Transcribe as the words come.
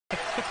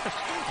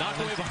Knocked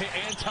away by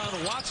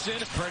Anton Watson.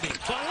 Pretty.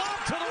 The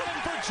lob to the rim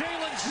for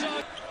Jalen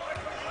Suggs.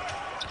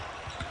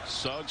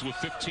 Suggs with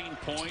 15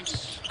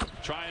 points.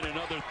 Trying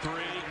another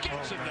three.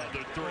 Gets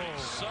another three.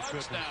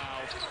 Suggs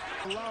now.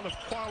 A lot of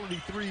quality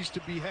threes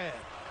to be had.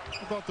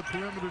 I thought the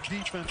perimeter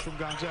defense from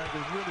Gonzaga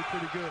was really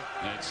pretty good.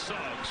 And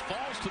Suggs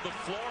falls to the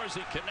floor as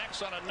he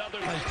connects on another.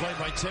 Nice play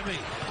by Timmy.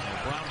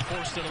 Brown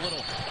forced it a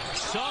little.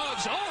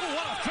 Suggs. Oh,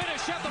 what a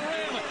finish at the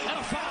rim. And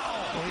a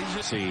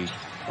foul. See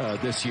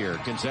this year.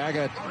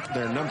 Gonzaga,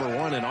 they're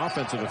 #1 in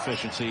offensive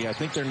efficiency. I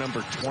think they're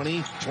number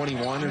 20,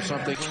 21 or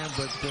something.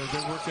 But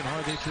they're working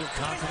hard. They feel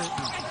confident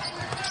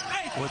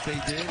in what they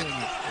did and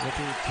what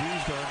they're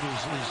accused of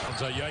is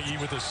Zayayi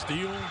with a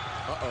steal.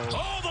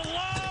 Oh, the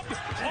lob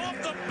off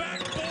the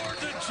backboard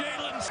to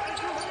Jalen.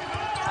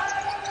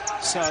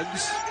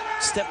 Suggs,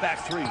 step back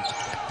three.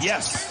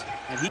 Yes.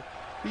 And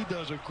he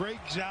does a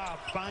great job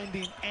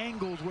finding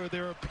angles where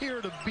there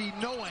appear to be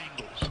no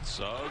angles.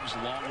 Suggs,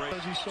 long range.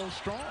 Because he's so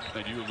strong.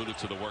 And you alluded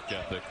to the work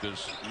ethic.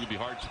 You'd be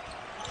hard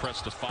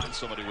pressed to find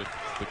somebody with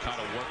the kind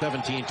of work.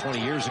 17,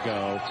 20 years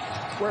ago,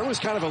 where it was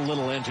kind of a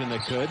little engine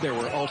that could. They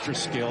were ultra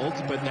skilled,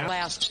 but now.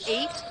 Last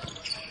 8.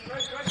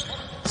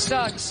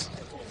 Suggs.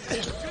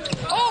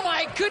 Oh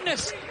my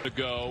goodness. To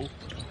go.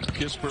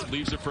 Kispert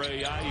leaves it for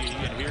AIE,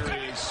 and here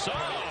is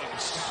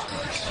Suggs.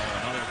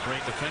 Another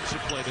great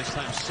defensive play. This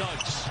time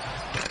Suggs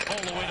all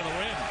the way to the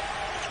rim.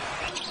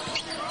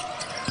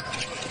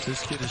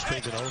 This kid is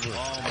taking over.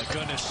 Oh my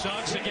goodness.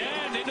 Suggs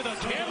again into the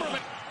cameraman.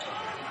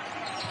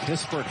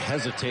 Kispert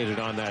hesitated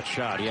on that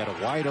shot. He had a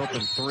wide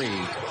open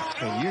three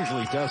and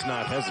usually does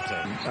not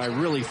hesitate. I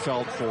really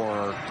felt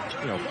for,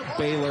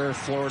 Baylor,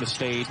 Florida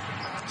State,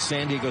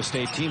 San Diego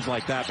State, teams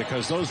like that,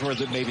 because those were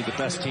maybe the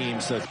best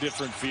teams.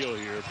 Different feel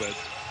here, but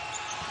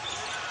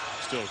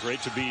still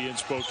great to be in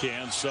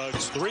Spokane.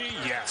 Suggs, three,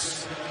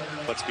 yes.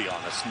 Let's be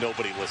honest,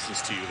 nobody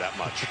listens to you that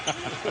much.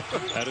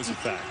 That is a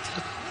fact.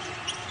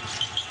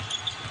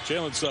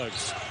 Jalen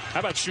Suggs,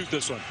 how about shoot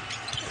this one?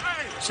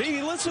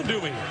 See, listen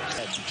to me.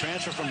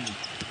 transfer from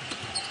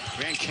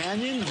Grand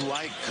Canyon, who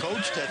I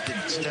coached at the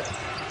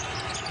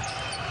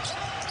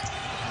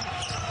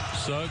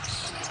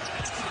Suggs.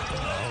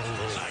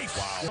 Oh, nice.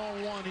 Wow.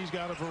 On one, he's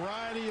got a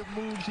variety of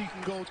moves he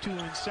can go to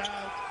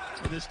inside.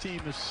 And this team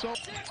is so.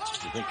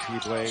 I think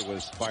Shibwe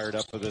was fired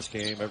up for this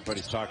game.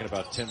 Everybody's talking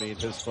about Timmy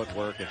and his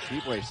footwork, and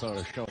Shibwe's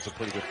showing some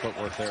pretty good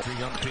footwork there. For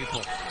young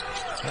people,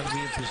 how to be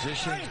in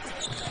position.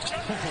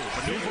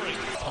 Maneuvering.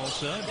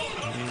 Tulsa.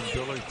 And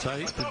Billard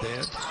tight, the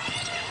dad.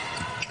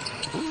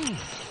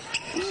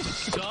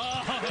 Suggs.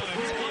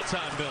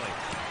 Time, Billy.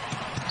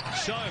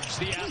 Suggs,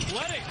 the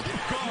athletic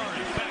guard.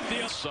 Back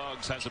the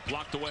Suggs has it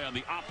blocked away on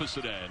the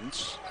opposite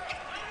ends.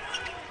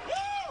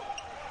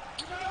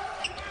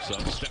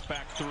 Suggs step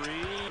back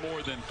three.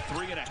 More than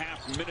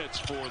 3.5 minutes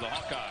for the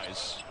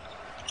Hawkeyes.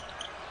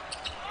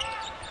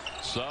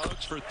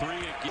 Suggs for three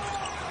again.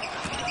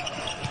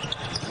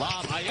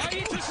 Lob.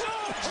 Ayayi to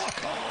Suggs.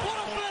 What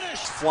a finish.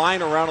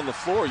 Flying around on the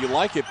floor, you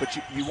like it, but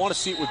you want to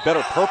see it with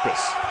better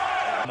purpose.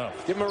 No.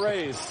 Give him a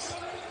raise.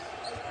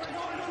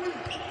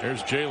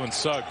 There's Jalen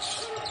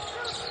Suggs.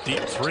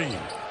 Deep three.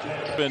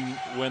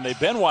 When they've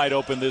been wide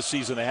open this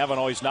season, they haven't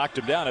always knocked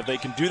him down. If they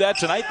can do that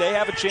tonight, they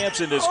have a chance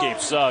in this game.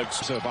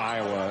 Suggs of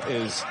Iowa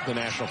is the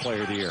National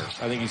Player of the Year.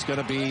 I think he's going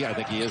to be. I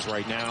think he is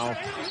right now.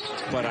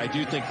 But I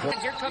do think.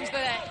 Here comes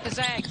the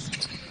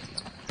Zags.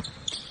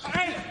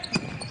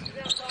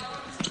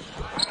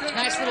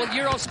 Nice little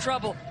Euros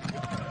trouble.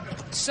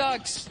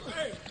 Suggs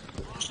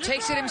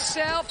takes it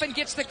himself and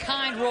gets the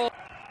kind roll.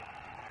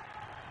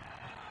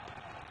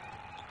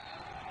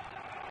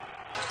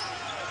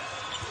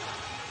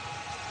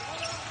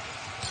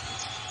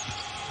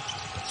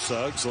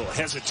 Suggs, a little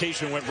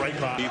hesitation, went right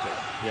by.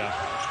 Yeah.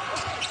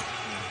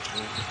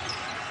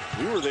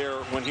 We were there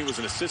when he was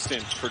an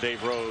assistant for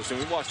Dave Rose, and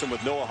we watched him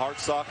with Noah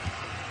Hartsock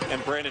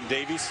and Brandon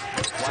Davies.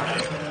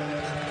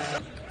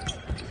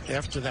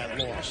 After that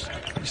loss,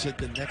 he said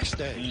the next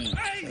day,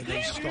 and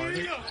they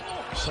started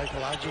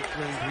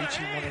psychologically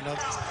reaching one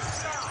another.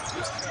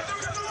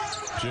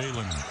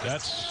 Jalen,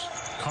 that's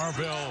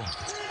Carvel.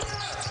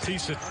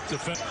 Decent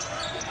defense.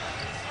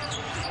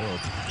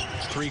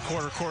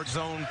 Three-quarter court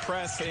zone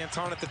press.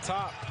 Anton at the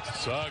top.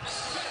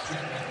 Suggs.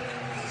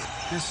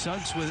 This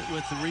Suggs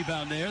with the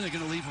rebound there. They're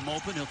going to leave him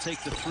open. He'll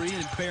take the three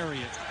and bury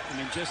it. I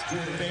mean, just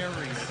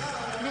bury it.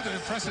 Look at the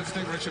impressive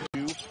thing, Richard.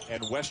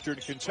 And Western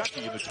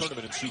Kentucky in the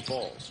tournament in Sioux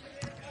Falls.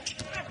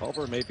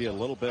 Culver may be a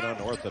little bit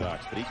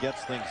unorthodox, but he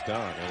gets things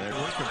done. And they're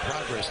work in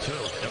progress, too.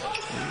 Yep.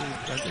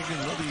 I think in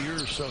another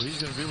year or so,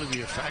 he's going to really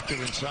be a factor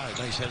inside.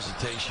 Nice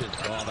hesitation.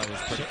 Oh, that was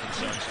pretty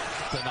concise.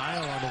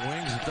 Denial on the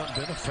wings has not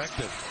been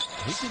effective.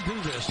 He can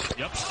do this.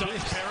 Yep,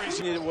 Suggs carries.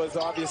 It was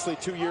obviously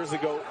 2 years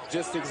ago,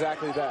 just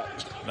exactly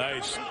that.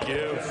 Nice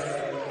give.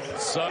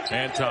 Suggs.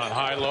 Anton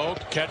high-low,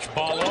 catch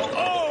ball low.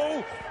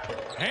 Oh!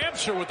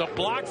 Hampshire with the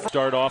block.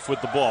 Start off with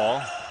the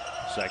ball.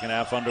 Second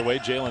half underway.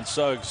 Jalen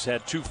Suggs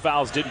had 2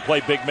 fouls, didn't play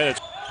big minutes.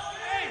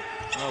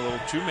 A little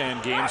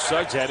two-man game.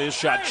 Suggs had his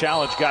shot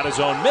challenged, got his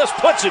own miss,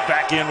 puts it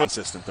back in.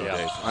 Consistent though,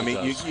 Dave. I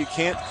mean, you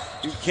can't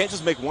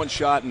just make one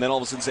shot and then all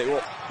of a sudden say,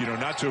 well, you know,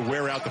 not to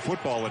wear out the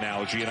football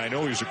analogy, and I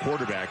know he's a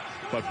quarterback,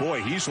 but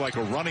boy, he's like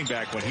a running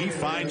back when he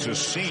finds a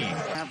seam.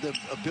 Have the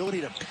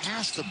ability to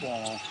pass the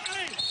ball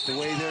the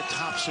way their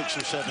top 6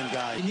 or 7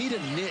 guys. You need a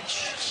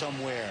niche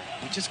somewhere.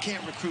 We just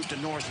can't recruit the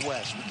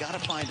Northwest. We got to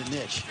find a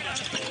niche.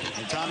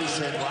 And Tommy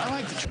said, well, I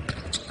like the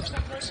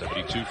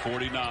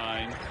 72-49.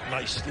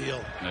 Nice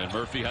steal. And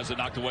Murphy has it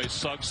knocked away.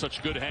 Suggs,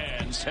 such good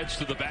hands. Heads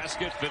to the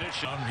basket.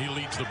 Finish. He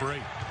leads the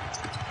break.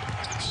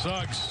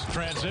 Suggs,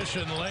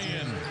 transition,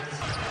 lay-in.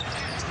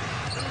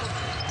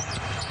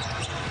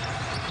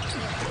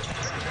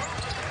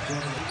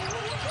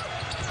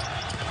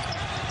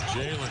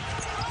 Jalen.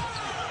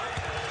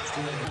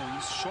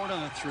 He's short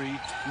on the 3.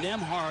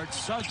 Nemhard,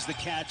 Suggs the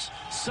catch,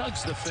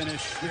 Suggs the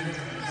finish.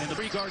 And the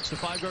 3 guards to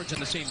 5 guards in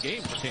the same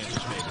game for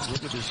Kansas, maybe.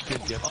 Look at this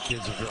kid get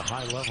kids at a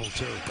high level,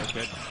 too.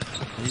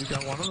 You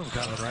got one of them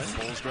coming, right?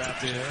 Bulls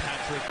drafted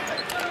Patrick.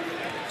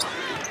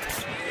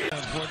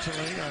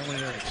 Unfortunately, only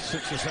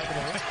 6 or 7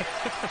 away.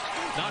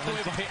 Knocked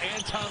away by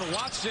Anton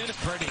Watson.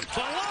 Pretty. The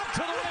lob to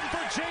the rim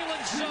for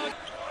Jalen Suggs.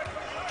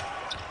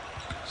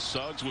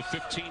 Suggs with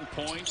 15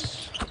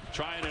 points.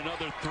 Trying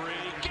another 3.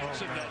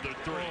 Gets another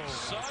 3.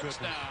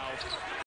 Suggs now